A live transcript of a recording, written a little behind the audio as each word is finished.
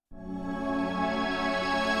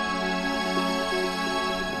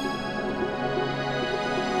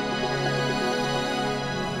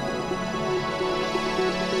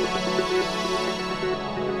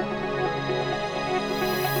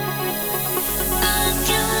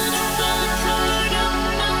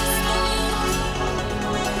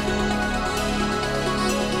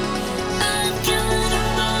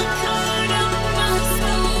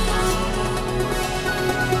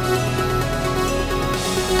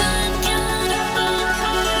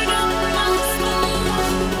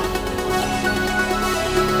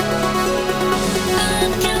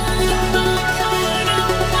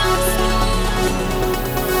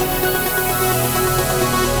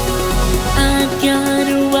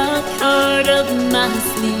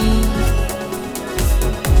sleep.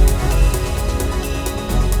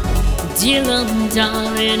 Dear London,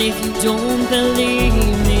 darling, if you don't believe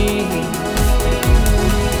me,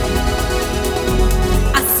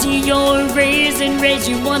 I see your rays and raise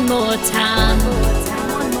you one more time.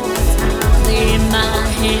 Lay my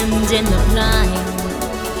hand in the blind.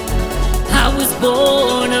 I was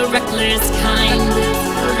born a reckless kind,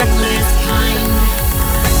 a reckless kind,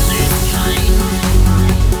 reckless kind.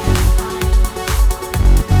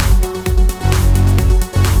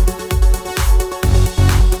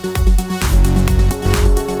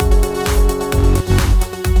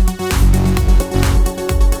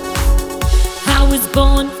 I was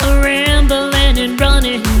born for rambling and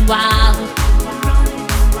running wild.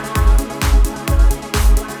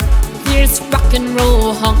 This rock and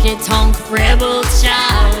roll honky tonk rebel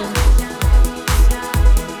child.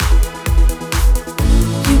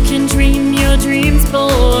 You can dream your dreams,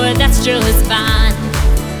 boy, that's just fine.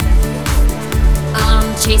 I'm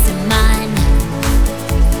chasing mine.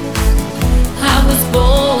 I was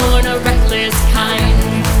born a reckless kind.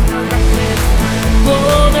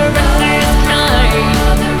 Oh, the reckless kind.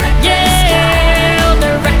 Yeah,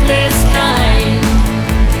 the reckless kind.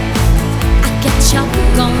 I get chalk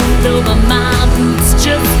all over my boots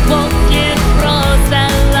just walking across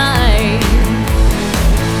that line.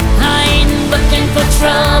 I ain't looking for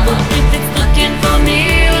trouble. If it's looking for me,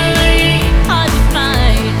 well, it ain't hard to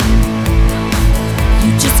find. You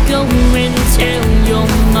just go and tell your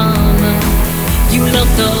mama you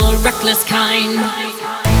love the reckless kind.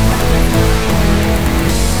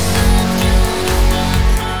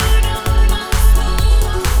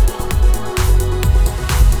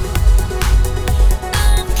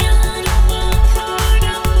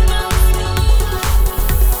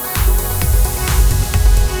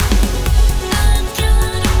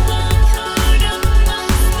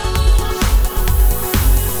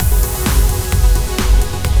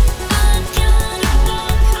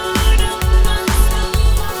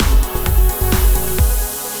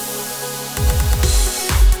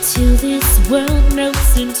 Till this world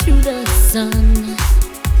melts into the sun,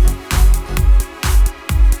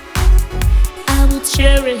 I will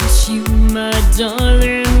cherish you, my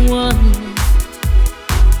darling one.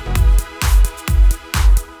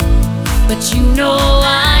 But you know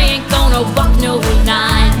I ain't gonna walk no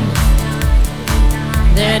line.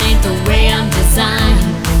 That ain't the way I'm designed.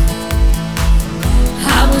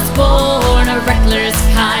 I was born a reckless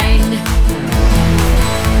kind.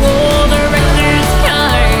 Oh, the reckless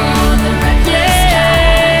kind.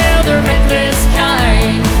 Yeah, the reckless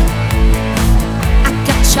kind. I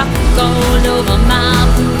got chalk all over my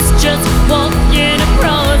boots just walking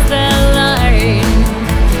across that line.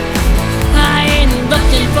 I ain't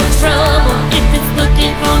looking for trouble. If it's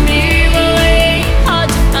looking for me, well, it ain't hard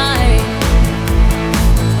to find.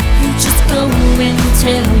 You just go and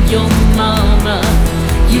tell your mama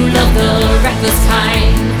you love the reckless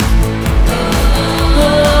kind.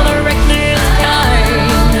 Oh, the reckless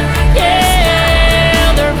kind.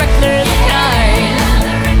 Yeah, the reckless kind.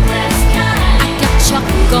 I got chalk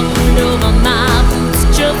all over my boots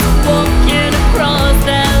just walking across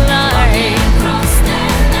that line.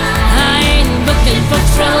 I ain't looking for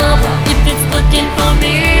trouble. If it's looking for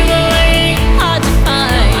me, well, it ain't hard to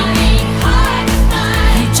find.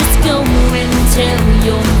 You just go and tell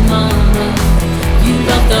your mama you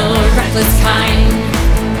love the reckless kind.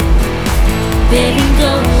 Baby,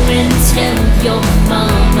 go and tell your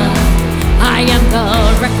mama I am the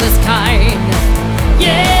reckless kind.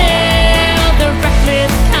 Yeah.